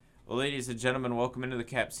Well, ladies and gentlemen, welcome into the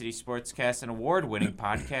Cap City Sportscast, an award-winning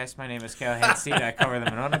podcast. My name is Calahan Steed. I cover the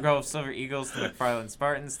Monona Grove Silver Eagles, the McFarland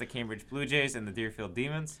Spartans, the Cambridge Blue Jays, and the Deerfield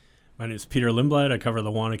Demons. My name is Peter Lindblad. I cover the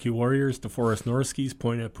Wanakee Warriors, DeForest Norskies,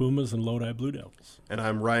 Poinet Pumas, and Lodi Blue Devils. And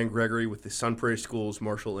I'm Ryan Gregory with the Sun Prairie Schools,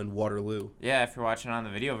 Marshall, and Waterloo. Yeah, if you're watching on the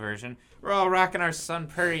video version, we're all rocking our Sun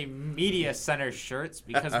Prairie Media Center shirts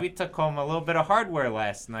because we took home a little bit of hardware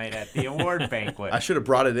last night at the award banquet. I should have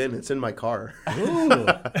brought it in. It's in my car. Ooh.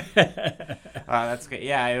 That's good.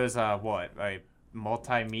 Yeah, it was,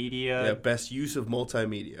 multimedia? Yeah, best use of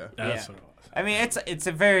multimedia. That's what it was. I mean, it's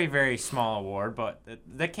a very, very small award, but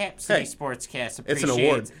the Cap City Sportscast appreciates it's an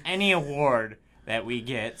award. Any award that we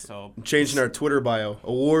get. So Changing our Twitter bio,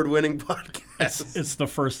 award-winning podcast. It's the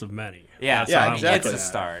first of many. Yeah, exactly. It's a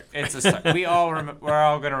start. It's a start. We're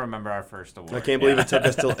all going to remember our first award. I can't believe it took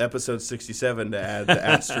us till episode 67 to add the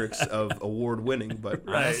asterisk of award-winning. But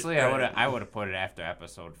honestly, I would have put it after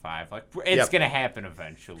episode 5. Like it's going to happen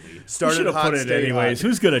eventually. You should have put it anyways.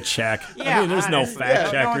 Who's going to check? Yeah, I mean, there's honestly, no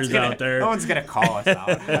fact checkers out there. No one's going to call us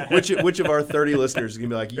out. Which of our 30 listeners is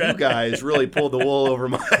going to be like, you guys really pulled the wool over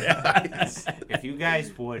my eyes. If you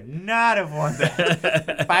guys would not have won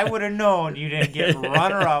that, if I would have known you didn't get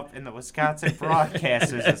runner-up in the Wisconsin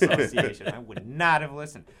Broadcasters Association, I would not have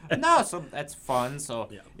listened. No, so that's fun. So,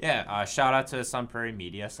 shout out to the Sun Prairie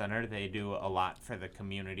Media Center. They do a lot for the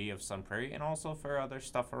community of Sun Prairie and also for other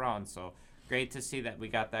stuff around. So, great to see that we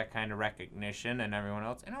got that kind of recognition and everyone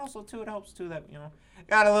else. And also, too, it helps, too, that,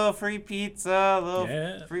 got a little free pizza, a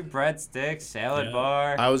little free breadsticks, salad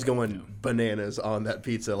bar. I was going bananas on that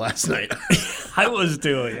pizza last night. I was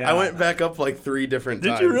doing. Yeah. I went back up like 3 different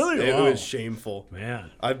times. Did you really? It Wow. was shameful. Man.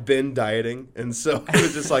 I've been dieting, and so it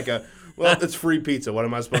was just like it's free pizza. What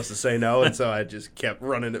am I supposed to say no? And so I just kept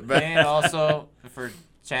running it back. And also, if we're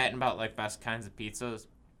chatting about like best kinds of pizzas,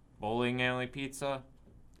 bowling alley pizza,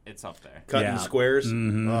 it's up there. Cutting squares.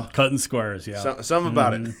 Mm-hmm. Oh. Cutting squares, yeah. Something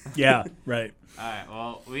about it. Yeah, right. All right,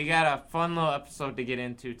 well, we got a fun little episode to get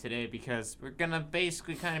into today because we're going to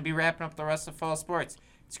basically kind of be wrapping up the rest of fall sports.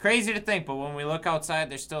 It's crazy to think, but when we look outside,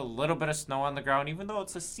 there's still a little bit of snow on the ground, even though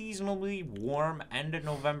it's a seasonally warm end of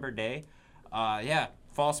November day.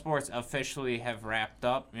 Fall sports officially have wrapped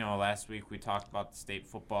up. Last week we talked about the state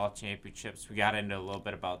football championships. We got into a little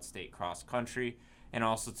bit about state cross country. And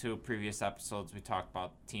also, two previous episodes, we talked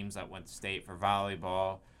about teams that went to state for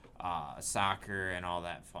volleyball, soccer, and all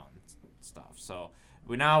that fun stuff. So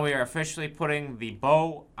we are officially putting the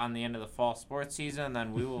bow on the end of the fall sports season, and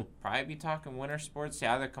then we will probably be talking winter sports,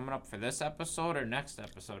 either coming up for this episode or next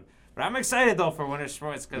episode. But I'm excited, though, for winter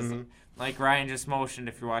sports because, like Ryan just motioned,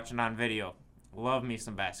 if you're watching on video, love me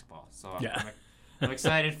some basketball. So I'm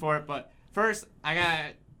excited for it. But first, I got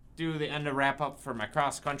to do the end of wrap-up for my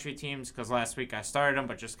cross-country teams because last week I started them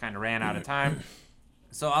but just kind of ran out of time.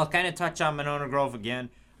 So I'll kind of touch on Monona Grove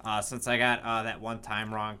again since I got that one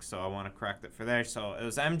time wrong, so I want to correct it for there. So it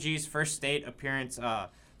was MG's first state appearance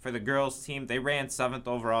for the girls team. They ran 7th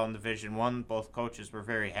overall in Division I. Both coaches were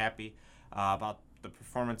very happy about the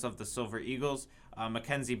performance of the Silver Eagles.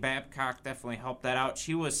 Mackenzie Babcock definitely helped that out.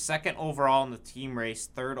 She was 2nd overall in the team race,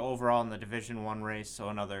 3rd overall in the Division I race, so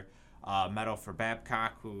another medal for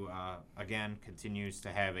Babcock, who, again, continues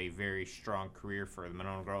to have a very strong career for the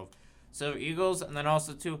Monona Grove Silver Eagles. And then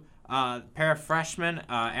also, too, pair of freshmen,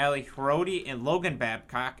 Allie Hiroti and Logan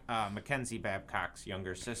Babcock, Mackenzie Babcock's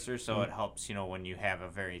younger sister. So it helps, when you have a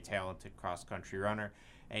very talented cross-country runner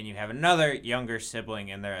and you have another younger sibling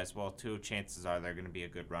in there as well, too. Chances are they're going to be a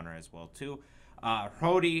good runner as well, too.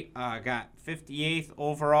 Hiroti got 58th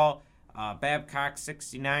overall. Babcock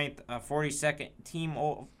 69th, 42nd team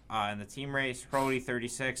in the team race. Hiroti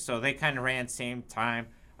 36th. So they kind of ran same time.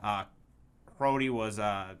 Hiroti was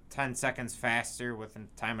 10 seconds faster with a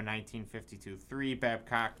time of 19:52.3.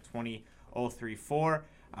 Babcock 20:03.4.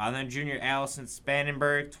 Then junior Allison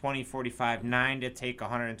Spanenberg 20:45.9 to take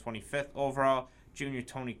 125th overall. Junior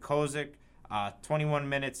Tony Kozik 21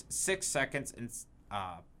 minutes 6 seconds and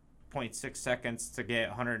 0.6 seconds to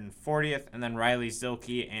get 140th. And then Riley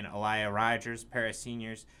Zilke and Elia Rogers, pair of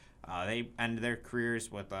seniors, they ended their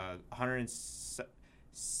careers with a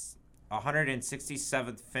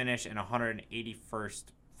 167th finish and 181st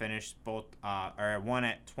finish. Both are one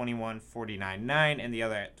at 21:49.9 and the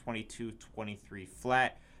other at 22:23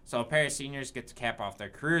 flat. So a pair of seniors get to cap off their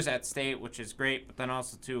careers at state, which is great. But then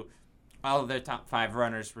also, too, all of their top 5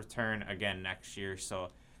 runners return again next year.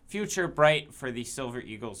 So future bright for the Silver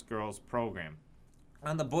Eagles girls program.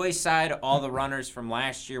 On the boys' side, all the runners from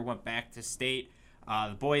last year went back to state.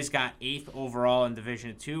 The boys got 8th overall in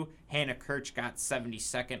Division II. Hannah Kirch got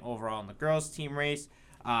 72nd overall in the girls' team race.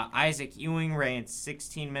 Isaac Ewing ran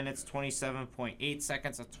 16 minutes, 27.8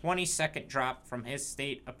 seconds, a 20-second drop from his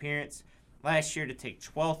state appearance last year to take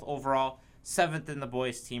 12th overall, 7th in the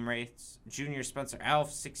boys team race. Junior Spencer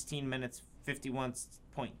Alf, 16 minutes,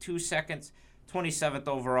 51.2 seconds, 27th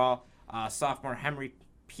overall. Sophomore Henry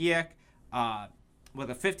Piek with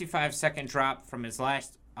a 55-second drop from his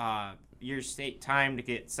last year's state time to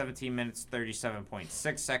get 17 minutes,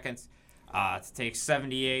 37.6 seconds to take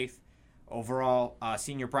 78th. Overall,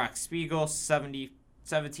 senior Brock Spiegel, 17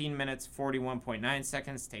 minutes, 41.9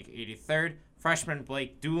 seconds, take 83rd. Freshman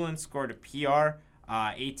Blake Doolin scored a PR,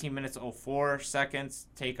 18 minutes, 04 seconds,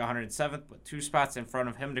 take 107th, but 2 spots in front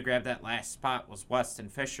of him to grab that last spot was Weston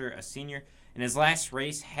Fisher, a senior. In his last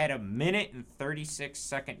race, had a minute and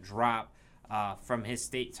 36-second drop from his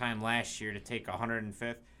state time last year to take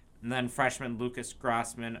 105th. And then freshman Lucas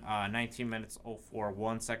Grossman, 19 minutes,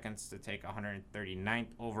 04 seconds to take 139th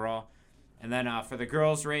overall. And then for the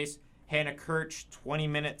girls' race, Hannah Kirch, 20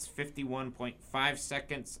 minutes, 51.5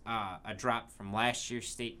 seconds, a drop from last year's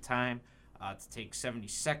state time to take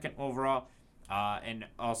 72nd overall. And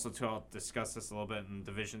also, too, I'll discuss this a little bit in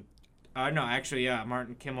Division.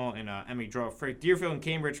 Martin Kimmel and Emmy Drove. For Deerfield and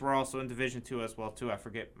Cambridge were also in Division 2 as well, too. I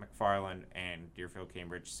forget McFarland and Deerfield,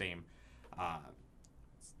 Cambridge, same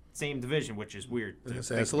division, which is weird.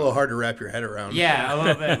 It's a little hard to wrap your head around. Yeah, a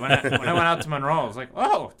little bit. When I went out to Monroe, I was like,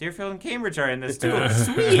 oh, Deerfield and Cambridge are in this too.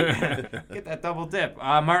 Sweet. Get that double dip.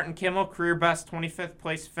 Martin Kimmel, career best 25th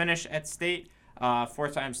place finish at state.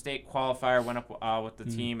 4-time state qualifier, went up with the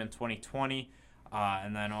team in 2020.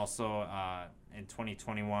 And then also in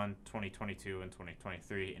 2021, 2022, and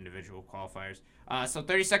 2023 individual qualifiers. So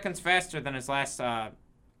 30 seconds faster than his last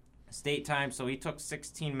state time. So he took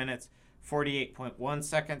 16 minutes. 48.1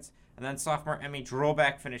 seconds. And then sophomore Emmy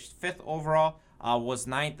Drolback finished 5th overall, was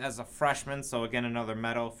 9th as a freshman, so again another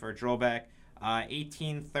medal for Drolback,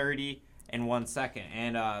 18:30 and 1 second.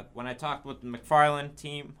 And when I talked with the McFarland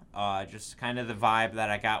team, just kind of the vibe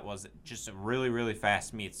that I got was just a really, really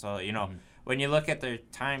fast meet. So, when you look at their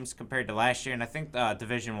times compared to last year, and I think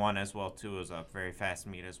Division 1 as well, too, was a very fast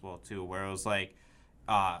meet as well, too, where it was like,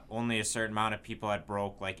 only a certain amount of people had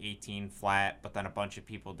broke like 18 flat, but then a bunch of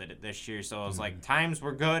people did it this year. So it was like times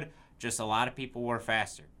were good, just a lot of people were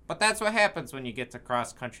faster. But that's what happens when you get to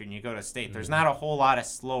cross country and you go to state. There's not a whole lot of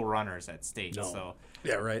slow runners at state. No. So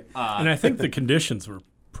yeah, right. And I think the conditions were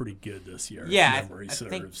pretty good this year. Yeah, I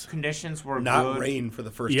think conditions were not good. Rain for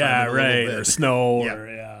the first time. Yeah, right. Or snow. Yeah.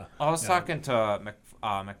 Or, yeah. I was talking to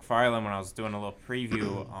McFarland when I was doing a little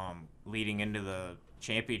preview leading into the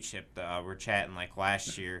championship. We're chatting like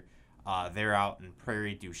last year. They're out in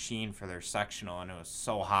Prairie du Chien for their sectional, and it was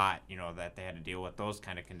so hot, that they had to deal with those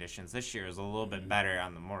kind of conditions. This year is a little bit better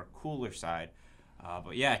on the more cooler side.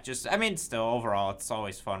 But yeah, still overall, it's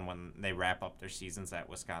always fun when they wrap up their seasons at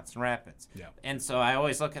Wisconsin Rapids. Yeah. And so I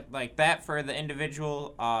always look at like that for the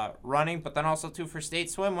individual running, but then also too for state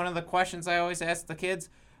swim. One of the questions I always ask the kids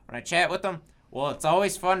when I chat with them, well, it's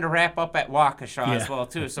always fun to wrap up at Waukesha as well,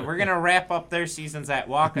 too. So we're going to wrap up their seasons at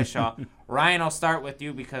Waukesha. Ryan, I'll start with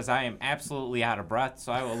you because I am absolutely out of breath,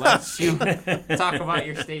 so I will let you talk about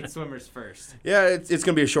your state swimmers first. Yeah, it's going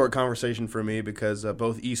to be a short conversation for me because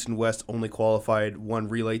both East and West only qualified one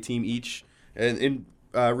relay team each. And in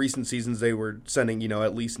recent seasons, they were sending,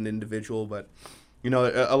 at least an individual. But,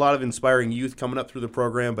 a lot of inspiring youth coming up through the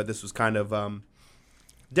program, but this was kind of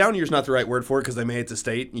down year's not the right word for it because they made it to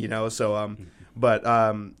state, But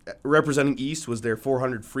representing East was their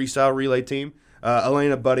 400 freestyle relay team.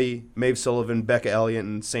 Elena Buddy, Maeve Sullivan, Becca Elliott,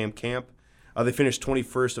 and Sam Camp. They finished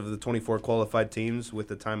 21st of the 24 qualified teams with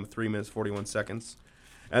a time of 3 minutes, 41 seconds.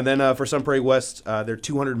 And then for Sun Prairie West, their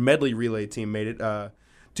 200 medley relay team made it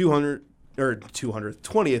 20th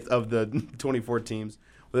of the 24 teams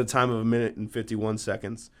with a time of 1 minute and 51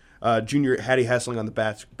 seconds. Junior Hattie Hessling on the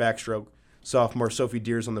backstroke. Sophomore Sophie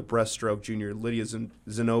Deers on the breaststroke. Junior Lydia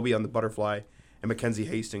Zenobi on the butterfly. And Mackenzie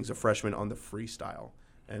Hastings, a freshman, on the freestyle.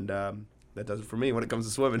 And that does it for me when it comes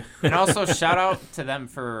to swimming. And also shout out to them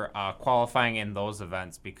for qualifying in those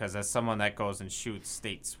events because as someone that goes and shoots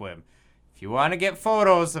state swim, if you want to get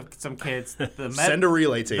photos of some kids, send a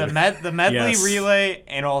relay team. The medley relay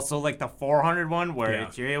and also like the 400 one where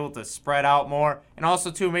you're able to spread out more. And also,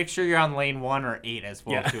 too, make sure you're on lane 1 or 8 as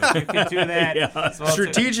well, too. If you can do that. As well,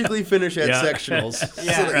 strategically finish at sectionals so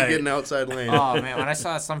that you get an outside lane. Oh, man. When I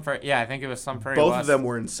saw I think it was Sun Prairie Both West. of them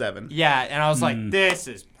were in 7. Yeah, and I was like, this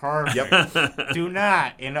is perfect. Yep. Do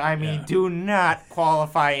not, do not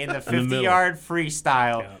qualify in the 50-yard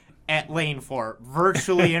freestyle at lane 4.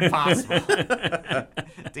 Virtually impossible to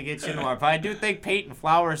get you in the water. But I do think Peyton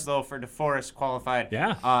Flowers, though, for DeForest qualified.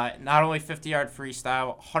 Yeah. Not only 50-yard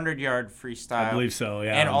freestyle, 100-yard freestyle. I believe so,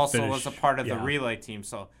 yeah. And also was a part of the relay team.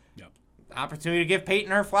 So opportunity to give Peyton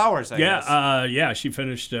her flowers, I guess. She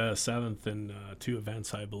finished 7th in 2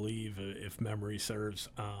 events, I believe, if memory serves.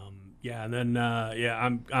 And then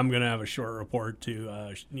I'm gonna have a short report too.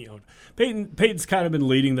 Peyton's kind of been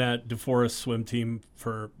leading that DeForest swim team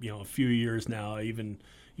for a few years now. Even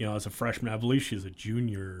as a freshman, I believe she's a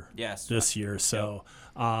junior this year. So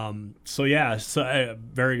a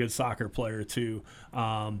very good soccer player too.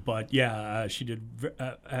 She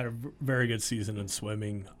had a very good season in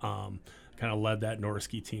swimming. Kind of led that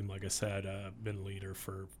Norski team, like I said, been leader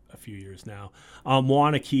for a few years now.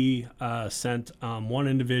 Wanakee sent one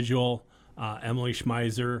individual, Emily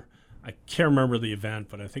Schmeiser. I can't remember the event,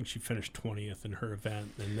 but I think she finished 20th in her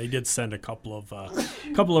event. And they did send a couple of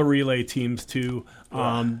relay teams too.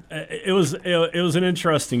 It was an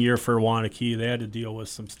interesting year for Wanakee. They had to deal with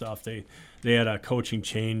some stuff. They had a coaching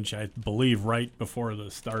change, I believe, right before the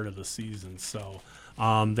start of the season. So.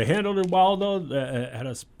 They handled it well, though. They had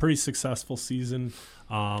a pretty successful season.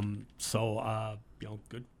 Good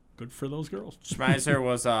for those girls. Schmeiser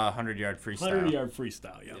was a 100-yard freestyle. 100-yard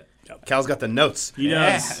freestyle, Yep. Cal's got the notes. He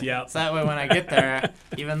does, yeah. So that way when I get there,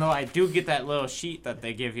 even though I do get that little sheet that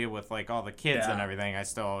they give you with, like, all the kids and everything, I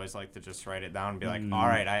still always like to just write it down and be like, all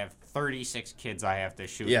right, I have 36 kids I have to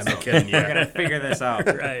shoot. Yeah, no kidding. You're going to figure this out.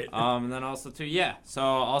 Right. And then also, too, so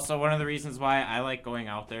also one of the reasons why I like going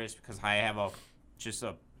out there is because I have just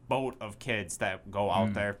a boat of kids that go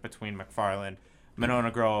out there between McFarland,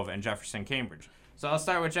 Monona Grove, and Jefferson Cambridge. So I'll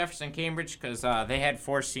start with Jefferson Cambridge because they had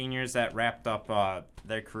 4 seniors that wrapped up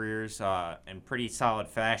their careers in pretty solid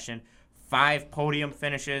fashion. 5 podium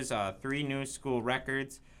finishes, 3 new school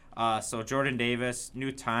records. So Jordan Davis,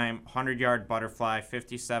 new time, 100-yard butterfly,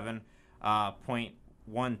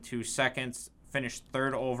 57.12 seconds, finished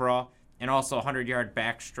 3rd overall, and also 100-yard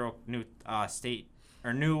backstroke, new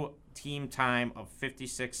team time of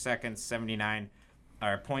 56 seconds,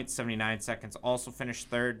 0.79 seconds, also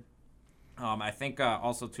finished 3rd. I think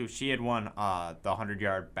also, too, she had won the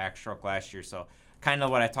 100-yard backstroke last year. So kind of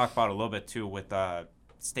what I talked about a little bit, too, with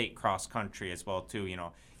state cross country as well, too.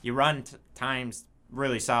 You run times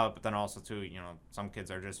really solid, but then also, too, some kids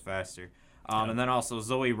are just faster. And then also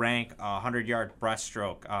Zoe Rank, 100-yard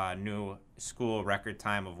breaststroke, new school record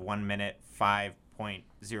time of 1 minute,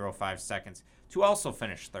 5.05 seconds to also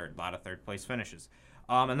finish 3rd. A lot of 3rd-place finishes.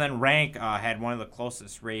 And then Rank had one of the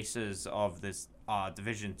closest races of this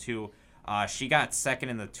Division II. She got 2nd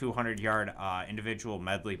in the 200-yard individual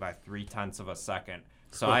medley by 0.3 of a second.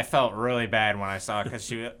 So I felt really bad when I saw it because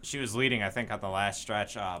she was leading, I think, on the last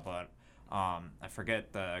stretch. But I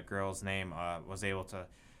forget the girl's name. Was able to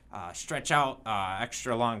stretch out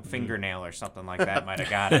extra long fingernail or something like that. Might have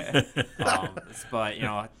got it. But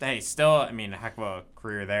hey, still, I mean, a heck of a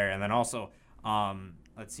career there. And then also,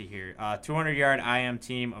 let's see here, 200-yard IM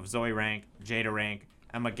team of Zoe Rank, Jada Rank,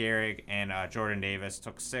 Emma Gehrig, and Jordan Davis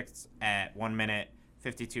took 6th at 1 minute,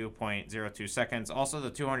 52.02 seconds. Also,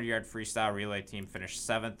 the 200-yard freestyle relay team finished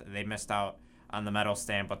 7th. They missed out on the medal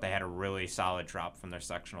stand, but they had a really solid drop from their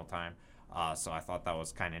sectional time. So I thought that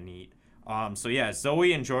was kind of neat.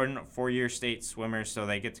 Zoe and Jordan, 4-year state swimmers, so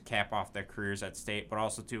they get to cap off their careers at state. But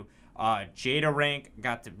also, too, Jada Rank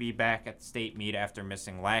got to be back at the state meet after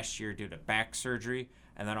missing last year due to back surgery.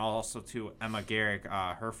 And then also, too, Emma Gehrig,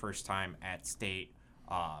 her first time at state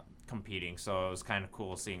competing. So it was kind of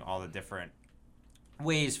cool seeing all the different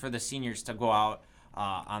ways for the seniors to go out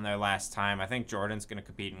on their last time. I think Jordan's going to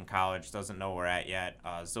compete in college. Doesn't know where at yet.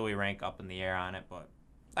 Zoe Rank up in the air on it. But,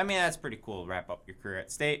 I mean, that's pretty cool to wrap up your career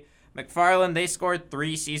at state. McFarland, they scored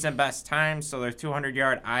 3 season best times. So their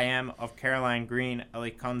 200-yard IM of Caroline Green,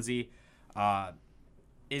 Ellie Kunze,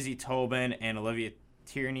 Izzy Tobin, and Olivia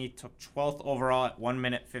Tierney took 12th overall at 1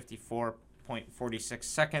 minute, 54.46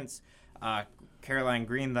 seconds. Caroline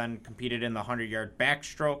Green then competed in the 100-yard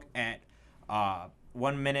backstroke at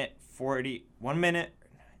 1 minute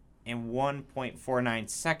and 1.49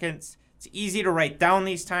 seconds. It's easy to write down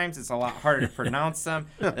these times. It's a lot harder to pronounce them.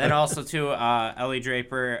 Then also too, Ellie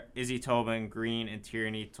Draper, Izzy Tobin, Green, and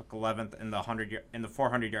Tierney took 11th in the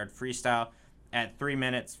 400-yard freestyle at 3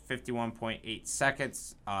 minutes 51.8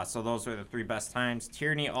 seconds. So those were the 3 best times.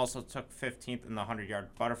 Tierney also took 15th in the 100-yard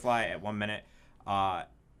butterfly at 1 minute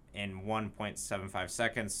in 1.75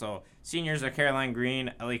 seconds. So seniors are Caroline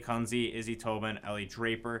Green, Ellie Kunze, Izzy Tobin, Ellie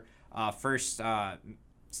Draper. First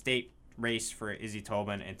state race for Izzy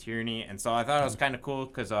Tobin and Tierney. And so I thought it was kind of cool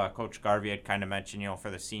because Coach Garvey had kind of mentioned,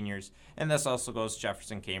 for the seniors. And this also goes to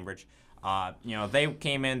Jefferson Cambridge. They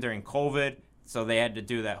came in during COVID, so they had to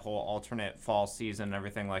do that whole alternate fall season and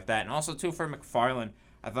everything like that. And also, too, for McFarland,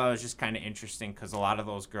 I thought it was just kind of interesting because a lot of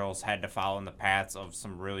those girls had to follow in the paths of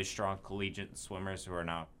some really strong collegiate swimmers who are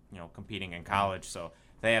now, competing in college. So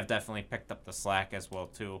they have definitely picked up the slack as well,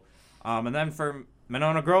 too. And then for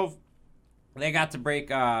Monona Grove, they got to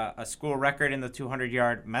break a school record in the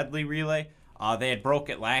 200-yard medley relay. They had broke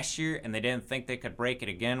it last year, and they didn't think they could break it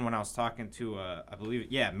again. When I was talking to,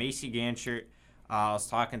 Macy Ganchert, I was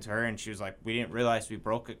talking to her, and she was like, we didn't realize we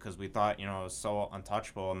broke it because we thought, it was so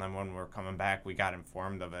untouchable. And then when we were coming back, we got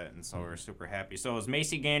informed of it, and so we were super happy. So it was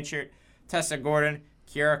Macy Ganchert, Tessa Gordon,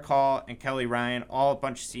 Kiara Call, and Kelly Ryan, all a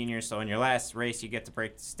bunch of seniors. So in your last race, you get to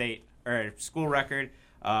break the state or school record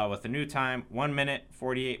with a new time, 1 minute,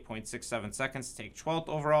 48.67 seconds, to take 12th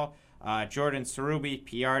overall. Jordan Sarubi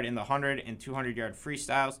PR'd in the 100 and 200-yard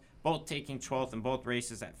freestyles, both taking 12th in both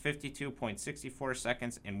races at 52.64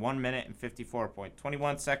 seconds and 1 minute and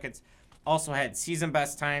 54.21 seconds. Also had season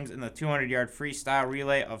best times in the 200-yard freestyle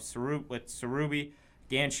relay of Sarubi,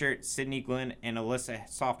 Ganchert, Sydney Glynn, and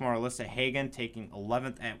sophomore Alyssa Hagan taking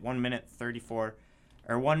 11th at 1 minute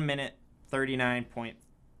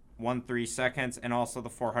 39.13 seconds, and also the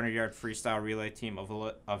 400-yard freestyle relay team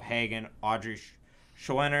of Hagan, Audrey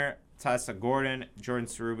Schwenner, Tessa Gordon, Jordan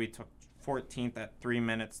Sarubi took 14th at 3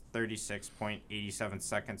 minutes 36.87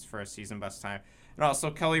 seconds for a season best time. And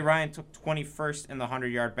also Kelly Ryan took 21st in the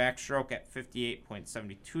 100-yard backstroke at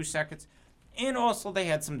 58.72 seconds. And also they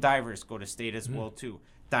had some divers go to state as well too.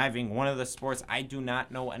 Diving, one of the sports I do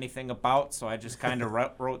not know anything about, so I just kind of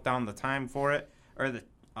wrote down the time for it, or the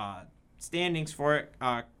standings for it.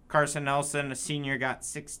 Carson Nelson, a senior, got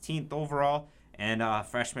 16th overall, and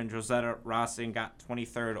freshman Josetta Rossing got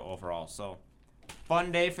 23rd overall. So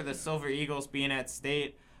fun day for the Silver Eagles being at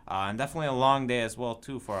state, and definitely a long day as well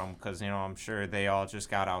too for them, because I'm sure they all just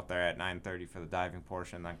got out there at 9:30 for the diving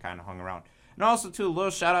portion, and then kind of hung around. And also too, a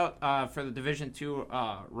little shout out for the Division II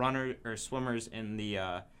runner or swimmers in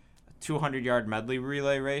the 200-yard medley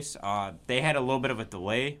relay race. They had a little bit of a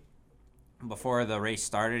delay before the race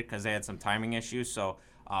started because they had some timing issues. So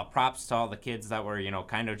props to all the kids that were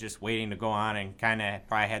kind of just waiting to go on and kind of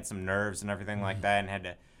probably had some nerves and everything like that and had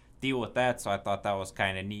to deal with that. So I thought that was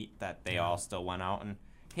kind of neat that they all still went out and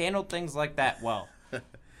handled things like that well.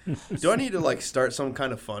 Do I need to start some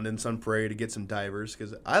kind of fund in Sun Prairie to get some divers?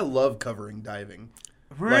 Because I love covering diving.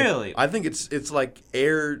 Really? I think it's like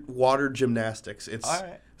water gymnastics. It's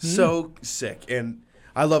so sick, and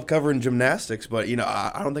I love covering gymnastics. But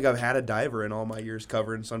I don't think I've had a diver in all my years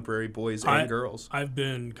covering Sun Prairie boys and girls. I've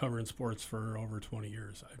been covering sports for over 20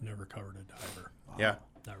 years. I've never covered a diver. Wow. Yeah.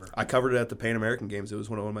 Never. I covered it at the Pan American Games. It was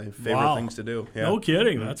one of my favorite things to do. Yeah. No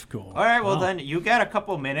kidding. That's cool. All right, well then you got a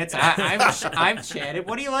couple minutes. I've chatted.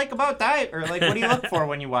 What do you like about dive, or what do you look for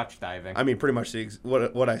when you watch diving? I mean, pretty much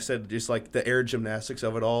what I said. Just like the air gymnastics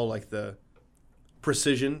of it all, like the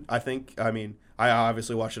precision. I think. I mean, I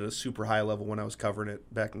obviously watched it at a super high level when I was covering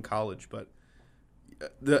it back in college, but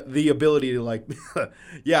the ability to I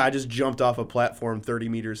just jumped off a platform 30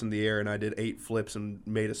 meters in the air and I did 8 flips and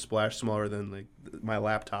made a splash smaller than my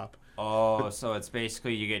laptop. Oh, so it's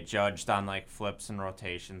basically you get judged on flips and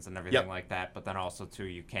rotations and everything like that, but then also too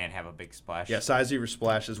you can't have a big splash. Yeah, size of your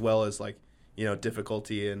splash as well as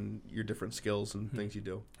difficulty and your different skills and things you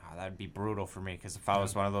do. Oh, that'd be brutal for me because if I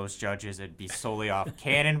was one of those judges, it'd be solely off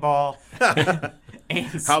cannonball and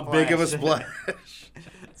how big of a splash.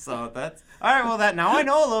 So that's all right. Well, now I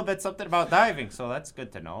know a little bit something about diving, so that's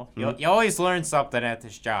good to know. You always learn something at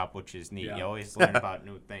this job, which is neat. Yeah. You always learn about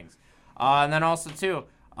new things. And then also too,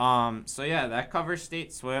 that covers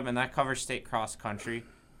state swim and that covers state cross country.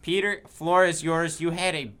 Peter, floor is yours. You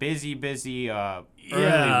had a busy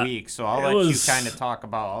early week, so I'll let you kind of talk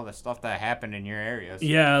about all the stuff that happened in your areas.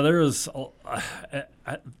 Yeah, there was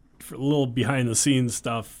a little behind the scenes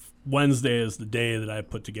stuff. Wednesday is the day that I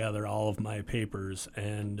put together all of my papers,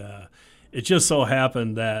 and it just so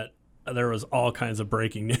happened that there was all kinds of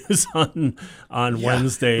breaking news on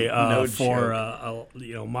Wednesday for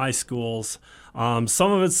my schools.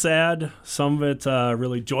 Some of it sad, some of it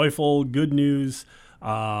really joyful, good news.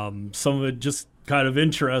 Some of it just kind of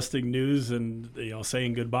interesting news and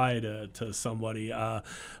saying goodbye to somebody.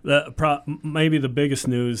 Maybe the biggest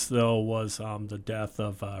news though was the death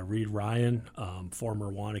of Reed Ryan,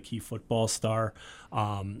 former Wanakee football star.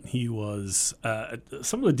 He was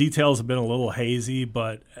some of the details have been a little hazy,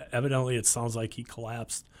 but evidently it sounds like he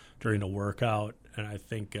collapsed during a workout and I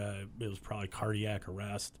think it was probably cardiac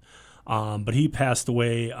arrest. But he passed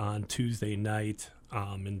away on Tuesday night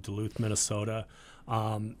in Duluth, Minnesota.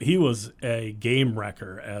 He was a game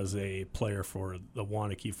wrecker as a player for the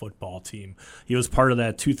Waunakee football team. He was part of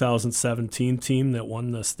that 2017 team that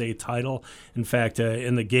won the state title. In fact,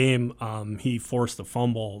 in the game, he forced a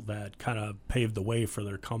fumble that kind of paved the way for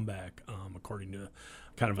their comeback, according to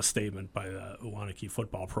kind of a statement by the Waunakee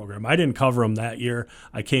football program. I didn't cover him that year.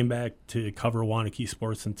 I came back to cover Waunakee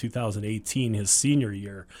sports in 2018, his senior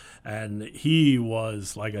year, and he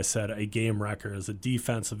was, like I said, a game wrecker as a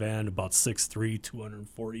defensive end, about 6'3",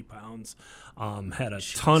 240 pounds. Had a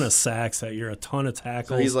ton of sacks that year, a ton of tackles.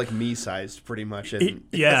 So he's like me-sized pretty much. As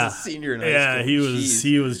a senior in high school.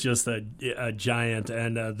 He was just a giant.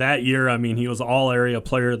 And that year, I mean, he was All-Area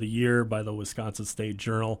Player of the Year by the Wisconsin State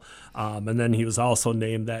Journal. And then he was also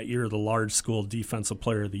named that year the Large School Defensive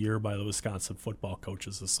Player of the Year by the Wisconsin Football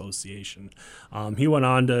Coaches Association. He went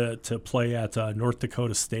on to play at North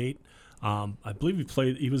Dakota State. I believe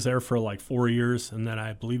he was there for like 4 years, and then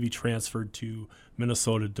I believe he transferred to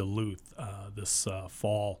Minnesota Duluth this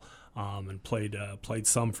fall and played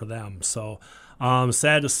some for them. So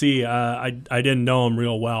sad to see. I didn't know him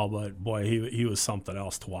real well, but boy, he was something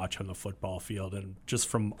else to watch on the football field. And just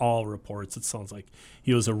from all reports, it sounds like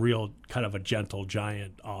he was a real kind of a gentle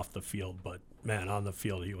giant off the field, but man, on the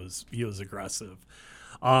field he was aggressive.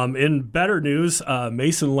 In better news,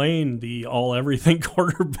 Mason Lane, the all-everything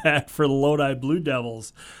quarterback for the Lodi Blue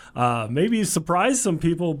Devils, maybe he surprised some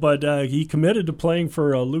people, but he committed to playing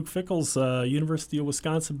for Luke Fickell's University of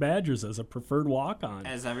Wisconsin Badgers as a preferred walk-on.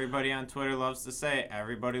 As everybody on Twitter loves to say,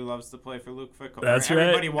 everybody loves to play for Luke Fickell. That's right.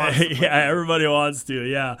 Everybody wants to play. Yeah, everybody wants to,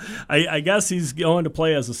 yeah. I guess he's going to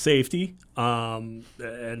play as a safety, and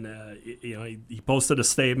he posted a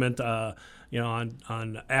statement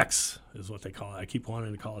on X is what they call it. I keep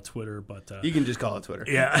wanting to call it Twitter, but you can just call it Twitter.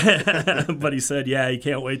 Yeah, but he said, he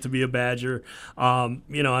can't wait to be a Badger.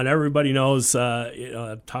 And everybody knows.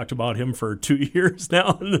 I've talked about him for 2 years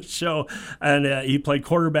now on the show, and he played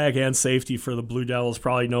quarterback and safety for the Blue Devils.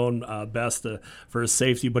 Probably known best for his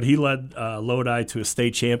safety, but he led Lodi to a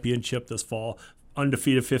state championship this fall.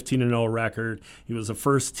 Undefeated 15-0 record. He was a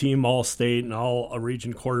first-team All-State and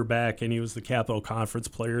All-Region quarterback, and he was the Capital Conference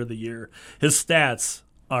Player of the Year. His stats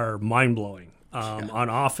are mind-blowing. On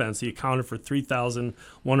offense, he accounted for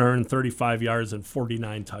 3,135 yards and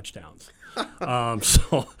 49 touchdowns.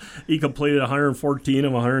 So he completed 114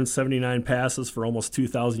 of 179 passes for almost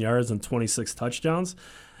 2,000 yards and 26 touchdowns.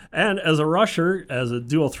 And as a rusher, as a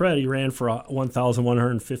dual threat, he ran for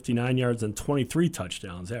 1,159 yards and 23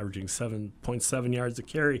 touchdowns, averaging 7.7 yards a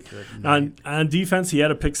carry. On defense, he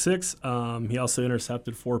had a pick six. He also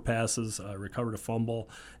intercepted 4 passes, recovered a fumble,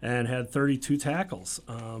 and had 32 tackles.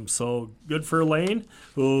 So good for Lane,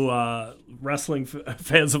 who wrestling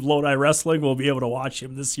fans of Lodi Wrestling will be able to watch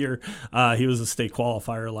him this year. He was a state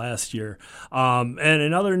qualifier last year. And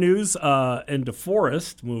in other news, in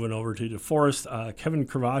DeForest, moving over to DeForest, Kevin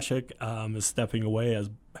Kravacic is stepping away as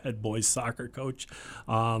head boys soccer coach.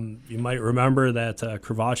 You might remember that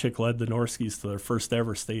Kravacic led the Norskies to their first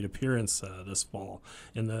ever state appearance this fall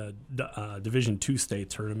in the Division II state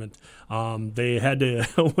tournament. They had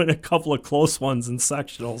to win a couple of close ones in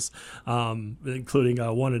sectionals, including a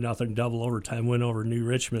 1-0 double overtime win over New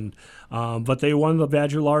Richmond. But they won the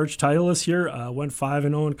Badger Large title this year, went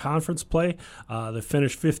 5-0 in conference play. They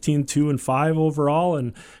finished 15-2-5 overall,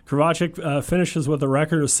 and Kravacic finishes with a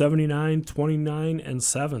record of 79, 29, and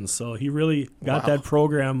 7. So he really got that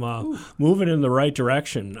program moving in the right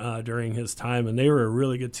direction during his time, and they were a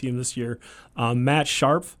really good team this year. Matt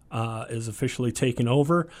Sharp is officially taken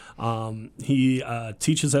over. He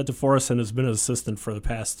teaches at DeForest and has been an assistant for the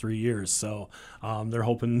past 3 years, so they're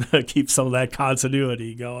hoping to keep some of that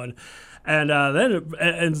continuity going. And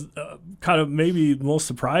then kind of maybe the most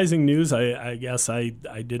surprising news, I guess I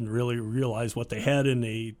didn't really realize what they had in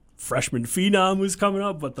a freshman phenom who's coming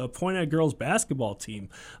up, but the Point Ad girls basketball team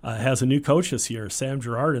has a new coach this year, Sam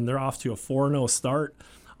Gerard, and they're off to a 4-0 start.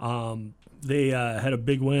 They had a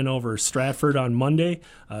big win over Stratford on Monday,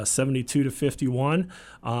 72-51.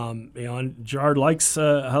 And Gerard likes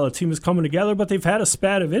how the team is coming together, but they've had a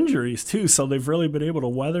spat of injuries too, so they've really been able to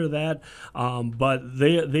weather that. But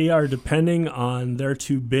they are depending on their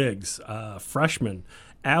two bigs, freshmen.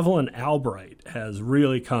 Evelyn Albright has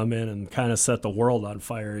really come in and kind of set the world on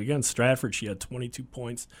fire. Against Stratford, she had 22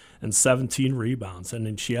 points and 17 rebounds, and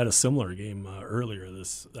then she had a similar game earlier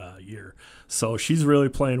this year. So she's really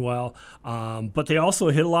playing well. But they also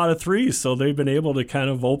hit a lot of threes, so they've been able to kind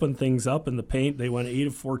of open things up in the paint. They went 8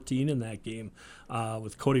 of 14 in that game.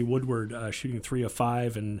 with Cody Woodward shooting 3 of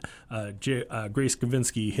 5 and Grace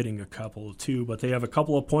Gavinsky hitting a couple too. But they have a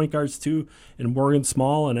couple of point guards too in Morgan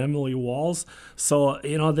Small and Emily Walls. So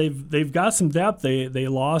they've got some depth. They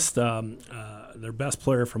lost their best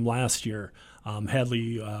player from last year,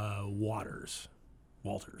 Hadley Walters.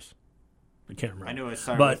 I can't remember. I knew it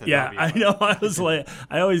started but with a yeah, W. I know. I was like,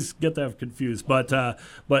 I always get that confused.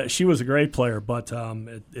 But she was a great player. But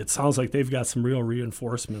it sounds like they've got some real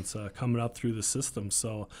reinforcements coming up through the system.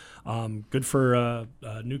 So good for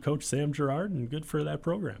new coach Sam Girard, and good for that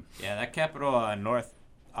program. Yeah, that Capital North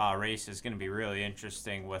race is going to be really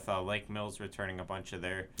interesting with Lake Mills returning a bunch of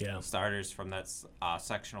their starters from that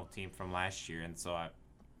sectional team from last year. And so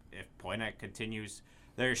if Poynette continues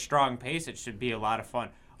their strong pace, it should be a lot of fun.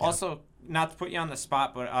 Also, not to put you on the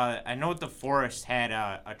spot, but I know DeForest had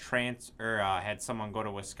had someone go to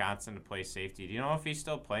Wisconsin to play safety. Do you know if he's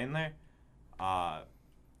still playing there?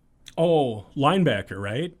 Linebacker,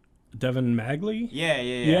 right? Devin Magley?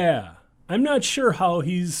 Yeah. I'm not sure how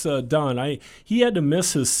he's done. He had to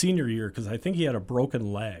miss his senior year because I think he had a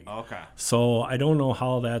broken leg. Okay. So I don't know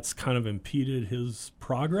how that's kind of impeded his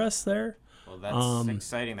progress there. Well, that's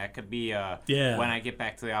exciting. That could be when I get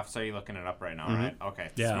back to the office. Are you looking it up right now, right? Okay,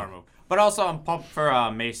 smart move. But also, I'm pumped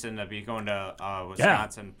for Mason to be going to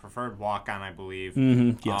Wisconsin. Preferred walk-on, I believe.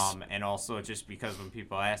 Yes. And also just because when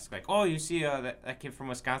people ask, like, oh, you see that kid from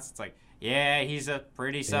Wisconsin, it's like, yeah, he's a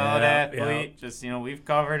pretty solid athlete. Yeah. Just, we've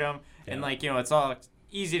covered him. Yeah. And, it's all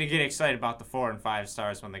easy to get excited about the 4 and 5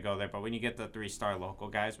 stars when they go there. But when you get the 3-star local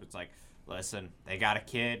guys, it's like, listen, they got a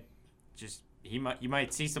kid. Just... You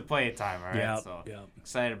might see some play time, all right? Yeah, so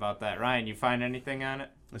excited about that. Ryan, you find anything on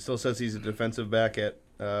it? It still says he's a defensive back at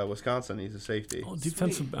Wisconsin. He's a safety. Oh,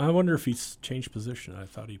 defensive. Sweet. I wonder if he's changed position. I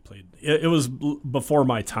thought he played. It was before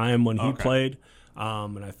my time when he played,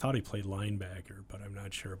 and I thought he played linebacker, but I'm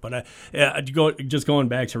not sure. But just going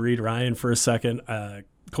back to Reed Ryan for a second.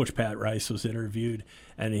 Coach Pat Rice was interviewed,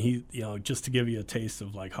 and he, just to give you a taste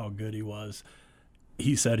of like how good he was.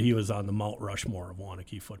 He said he was on the Mount Rushmore of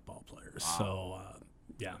Waunakee football players. Wow.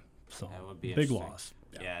 So, so that would be big loss.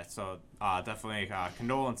 Yeah. So definitely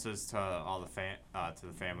condolences to all the to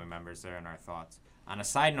the family members there, and our thoughts. On a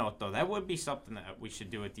side note, though, that would be something that we should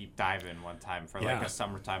do a deep dive in one time for like a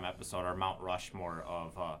summertime episode, our Mount Rushmore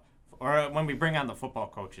of, or when we bring on the football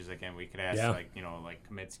coaches again, we could ask like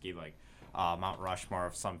Kaminsky, like Mount Rushmore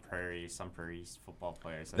of Sun Prairie football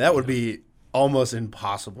players. That would be almost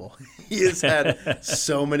impossible. He has had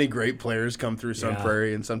so many great players come through Sun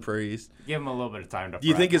Prairie and Sun Prairie East. Give him a little bit of time to Do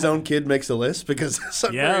you think his own kid makes a list? Because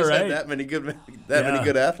Sun Prairie's had that many good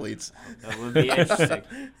athletes. That would be interesting.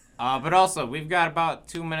 But also, we've got about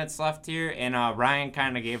 2 minutes left here, and Ryan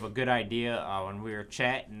kind of gave a good idea when we were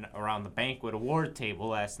chatting around the banquet award table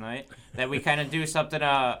last night that we kind of do something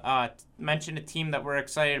mention a team that we're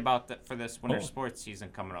excited about for this winter sports season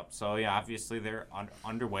coming up. So, obviously they're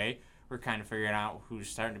underway. We're kind of figuring out who's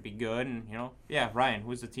starting to be good. And, Ryan,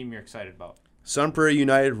 who's the team you're excited about? Sun Prairie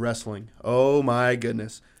United Wrestling. Oh, my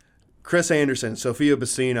goodness. Chris Anderson, Sophia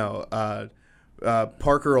Bassino,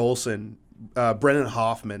 Parker Olson, Brennan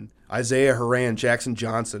Hoffman, Isaiah Haran, Jackson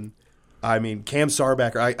Johnson. I mean, Cam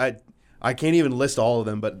Sarbacker. I can't even list all of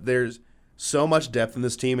them, but there's so much depth in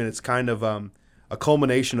this team, and it's kind of a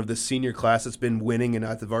culmination of this senior class that's been winning and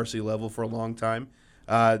at the varsity level for a long time.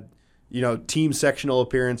 Team sectional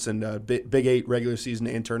appearance and Big 8 regular season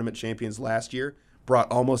and tournament champions last year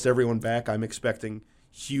brought almost everyone back. I'm expecting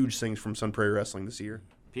huge things from Sun Prairie Wrestling this year.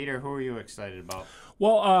 Peter, who are you excited about?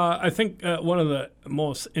 Well, I think one of the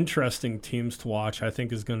most interesting teams to watch, I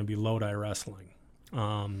think, is going to be Lodi Wrestling.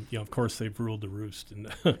 Of course, they've ruled the roost in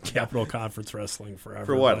Capital Conference Wrestling forever.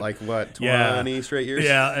 For what, 20 straight years?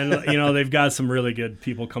 Yeah, and they've got some really good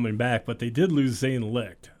people coming back, but they did lose Zane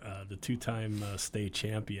Licht, the two-time state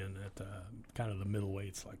champion at kind of the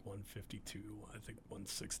middleweights, like 152, I think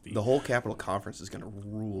 160. The whole Capital Conference is going to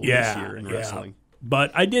rule this year in wrestling.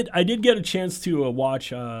 But I did get a chance to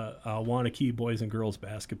watch Waunakee boys and girls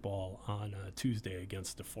basketball on Tuesday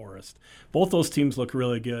against DeForest. Both those teams look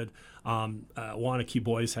really good. Waunakee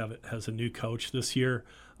boys has a new coach this year,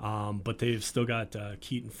 but they've still got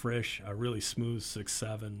Keaton Frisch, a really smooth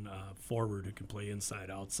 6'7" forward who can play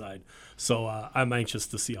inside, outside. So I'm anxious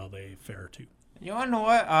to see how they fare too. You want to know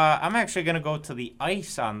what? I'm actually going to go to the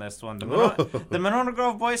ice on this one. The Monona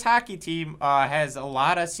Grove boys hockey team has a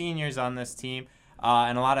lot of seniors on this team.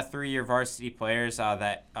 And a lot of 3-year varsity players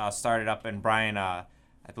that started up in Brian, I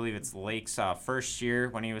believe it's Lake's first year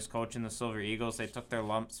when he was coaching the Silver Eagles. They took their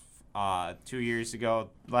lumps 2 years ago.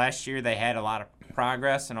 Last year they had a lot of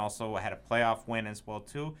progress and also had a playoff win as well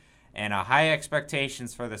too. And high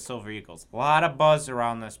expectations for the Silver Eagles. A lot of buzz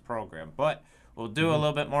around this program. But We'll do a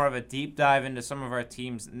little bit more of a deep dive into some of our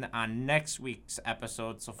teams on next week's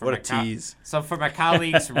episode. So what a tease. So for my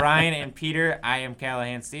colleagues, Ryan and Peter, I am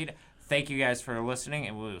Calahan Steed. Thank you guys for listening,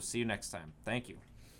 and we'll see you next time. Thank you.